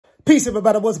Peace,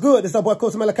 everybody. What's good? It's our boy,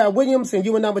 Coach Malachi Williams, and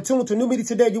you are now tuned to New Media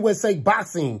Today USA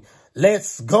Boxing.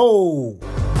 Let's go.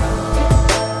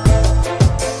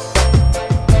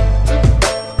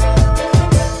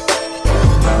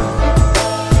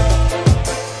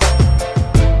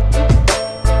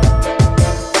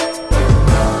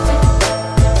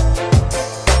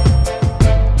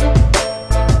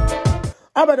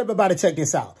 All right, everybody, check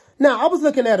this out. Now, I was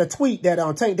looking at a tweet that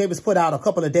Tank Davis put out a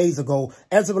couple of days ago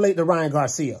as it relates to Ryan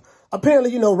Garcia.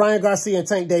 Apparently, you know, Ryan Garcia and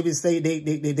Tank Davis,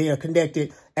 they are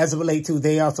connected as it relates to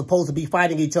they are supposed to be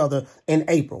fighting each other in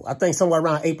April. I think somewhere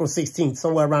around April 16th,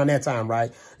 somewhere around that time,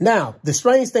 right? Now, the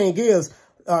strange thing is,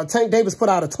 Tank Davis put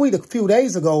out a tweet a few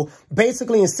days ago,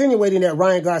 basically insinuating that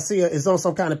Ryan Garcia is on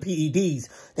some kind of PEDs.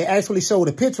 They actually showed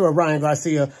a picture of Ryan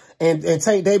Garcia, and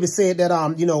Tank Davis said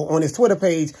that, you know, on his Twitter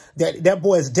page, that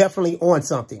boy is definitely on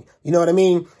something. You know what I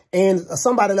mean? And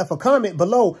somebody left a comment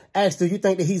below, asked, do you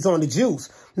think that he's on the juice?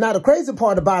 Now, the crazy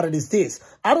part about it is this.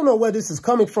 I don't know where this is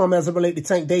coming from as it relates to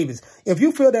Tank Davis. If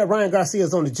you feel that Ryan Garcia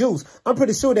is on the juice, I'm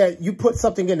pretty sure that you put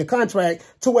something in the contract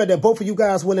to where that both of you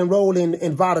guys will enroll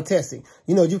in VADA testing.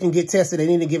 You know, you can get tested at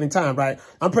any given time, right?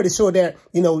 I'm pretty sure that,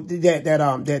 you know,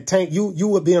 that Tank, you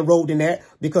would be enrolled in that,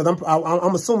 because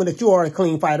I'm assuming that you are a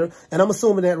clean fighter, and I'm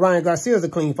assuming that Ryan Garcia is a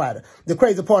clean fighter. The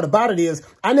crazy part about it is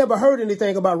I never heard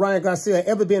anything about Ryan Garcia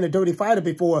ever being a dirty fighter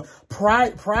before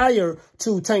prior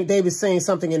to Tank Davis saying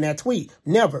something in that tweet.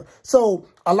 Never. So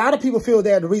a lot of people feel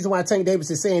that the reason why Tank Davis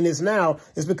is saying this now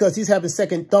is because he's having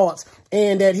second thoughts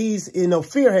and that he's, you know,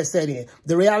 fear has set in.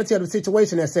 The reality of the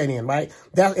situation has set in, right?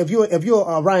 That if you're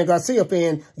a Ryan Garcia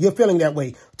fan, you're feeling that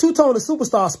way. Two-Tone the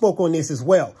Superstar spoke on this as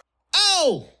well.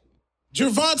 Oh,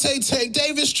 Gervonta Tank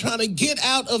Davis trying to get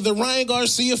out of the Ryan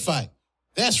Garcia fight.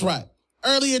 That's right.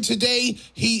 Earlier today,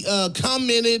 he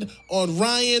commented on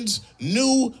Ryan's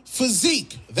new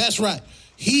physique. That's right.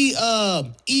 He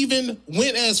even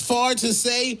went as far to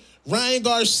say Ryan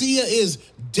Garcia is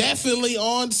definitely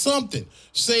on something,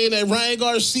 saying that Ryan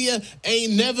Garcia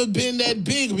ain't never been that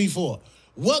big before.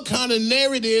 What kind of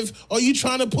narrative are you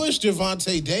trying to push,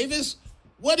 Gervonta Davis?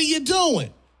 What are you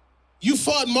doing? You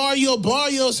fought Mario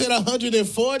Barrios at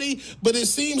 140, but it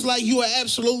seems like you are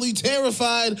absolutely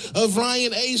terrified of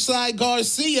Ryan A-Side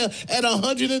Garcia at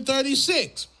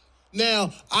 136.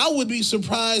 Now, I would be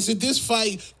surprised if this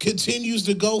fight continues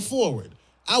to go forward.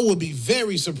 I would be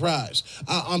very surprised.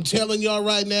 I'm telling y'all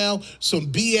right now,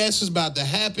 some BS is about to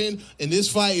happen, and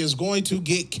this fight is going to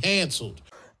get canceled.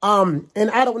 And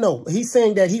I don't know. He's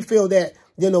saying that he feel that,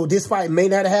 you know, this fight may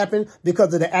not happen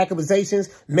because of the accusations.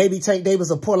 Maybe Tank Davis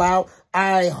will pull out.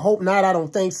 I hope not. I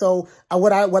don't think so.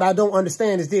 What I don't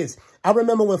understand is this. I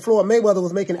remember when Floyd Mayweather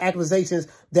was making accusations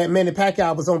that Manny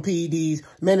Pacquiao was on PEDs.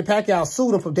 Manny Pacquiao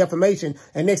sued him for defamation.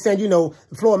 And next thing you know,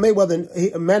 Manny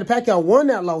Pacquiao won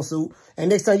that lawsuit.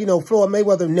 And next thing you know, Floyd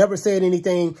Mayweather never said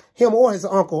anything, him or his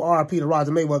uncle, R.I.P. to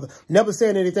Roger Mayweather, never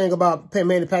said anything about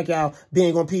Manny Pacquiao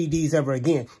being on PEDs ever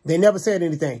again. They never said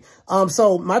anything.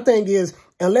 So my thing is,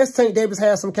 unless Tank Davis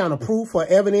has some kind of proof or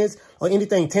evidence or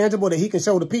anything tangible that he can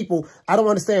show the people, I don't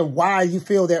understand why you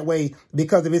feel that way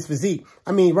because of his physique.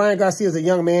 I mean, Ryan Garcia is a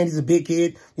young man. He's a big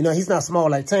kid. You know, he's not small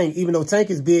like Tank, even though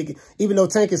Tank is big, even though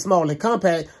Tank is small and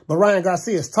compact, but Ryan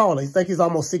Garcia is taller. I think he's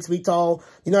almost 6 feet tall.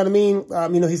 You know what I mean?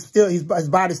 You know, his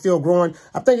body's still growing.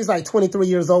 I think he's like 23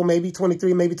 years old, maybe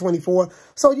 23, maybe 24.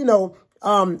 So, you know,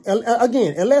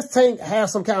 again, unless Tank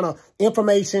has some kind of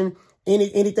information,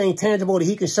 anything tangible that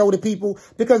he can show to people,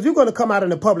 because you're going to come out on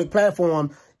the public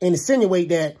platform and insinuate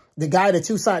that the guy that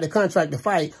you signed the contract to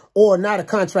fight, or not a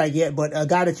contract yet, but a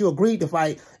guy that you agreed to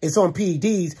fight is on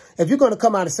PEDs. If you're going to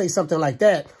come out and say something like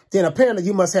that, then apparently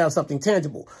you must have something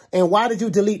tangible. And why did you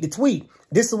delete the tweet?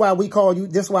 This is why we call you,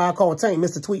 this is why I call Tank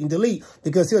Mr. Tweet and Delete,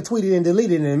 because he'll tweet it and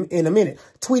delete it in a minute.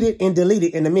 Tweet it and delete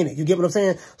it in a minute. You get what I'm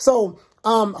saying? So,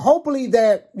 hopefully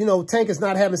that, you know, Tank is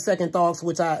not having second thoughts,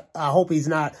 which I hope he's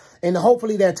not. And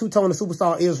hopefully that Two-Tone the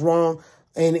Superstar is wrong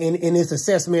in his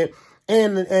assessment.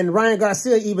 And Ryan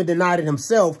Garcia even denied it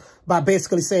himself by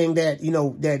basically saying that, you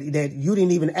know, that you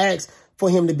didn't even ask for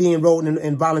him to be enrolled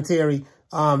in voluntary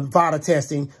VADA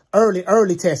testing,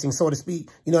 early testing, so to speak.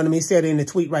 You know what I mean? He said it in the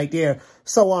tweet right there.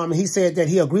 So he said that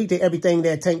he agreed to everything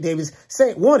that Tank Davis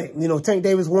wanted. You know, Tank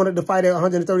Davis wanted to fight at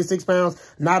 136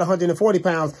 pounds, not 140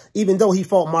 pounds, even though he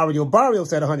fought Mario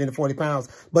Barrios at 140 pounds.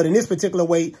 But in this particular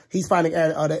weight, he's fighting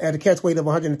at a catch weight of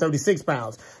 136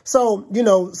 pounds. So, you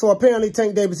know, so apparently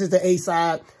Tank Davis is the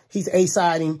A-side. He's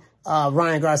A-siding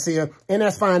Ryan Garcia, and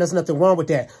that's fine. There's nothing wrong with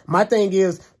that. My thing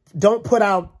is, don't put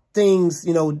out things,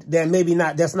 you know, that maybe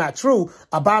that's not true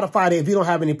about a fighter if you don't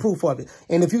have any proof of it.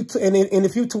 And if you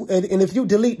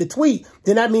delete the tweet,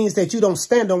 then that means that you don't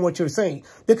stand on what you're saying,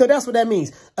 because that's what that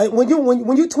means. When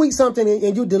you tweet something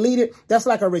and you delete it, that's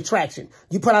like a retraction.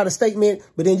 You put out a statement,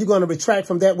 but then you're going to retract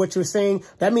from that what you're saying.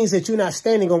 That means that you're not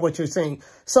standing on what you're saying.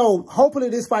 So hopefully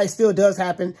this fight still does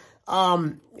happen.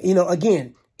 You know,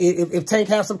 again, if Tank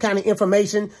has some kind of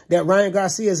information that Ryan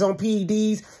Garcia is on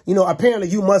PEDs, you know, apparently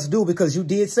you must do, because you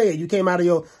did say it. You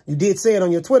did say it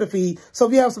on your Twitter feed. So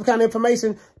if you have some kind of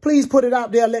information, please put it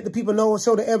out there. Let the people know and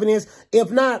show the evidence.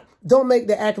 If not, don't make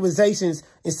the accusations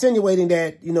insinuating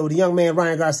that, you know, the young man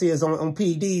Ryan Garcia is on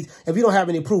PEDs if you don't have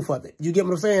any proof of it. You get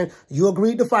what I'm saying? You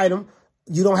agreed to fight him.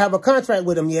 You don't have a contract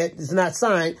with him yet. It's not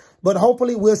signed. But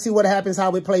hopefully we'll see what happens,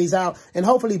 how it plays out. And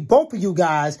hopefully both of you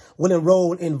guys will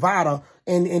enroll in VADA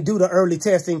and do the early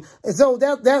testing. And so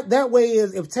that way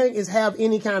is, if Tank have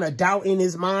any kind of doubt in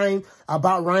his mind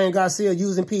about Ryan Garcia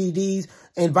using PEDs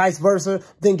and vice versa,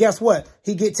 then guess what?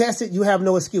 He get tested. You have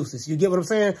no excuses. You get what I'm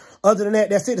saying? Other than that,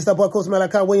 that's it. It's the boy, Coach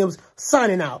Malachi Williams,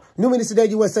 signing out. New Media Today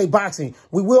USA Boxing.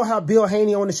 We will have Bill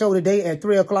Haney on the show today at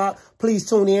 3 o'clock. Please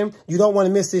tune in. You don't want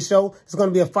to miss this show. It's going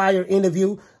to be a fire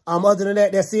interview. Other than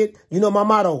that, that's it. You know my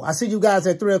motto. I see you guys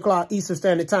at 3 o'clock Eastern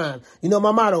Standard Time. You know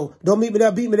my motto. Don't meet me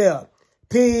there, beat me there.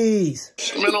 Peace.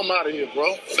 Man, I'm out of here,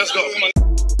 bro. Let's go.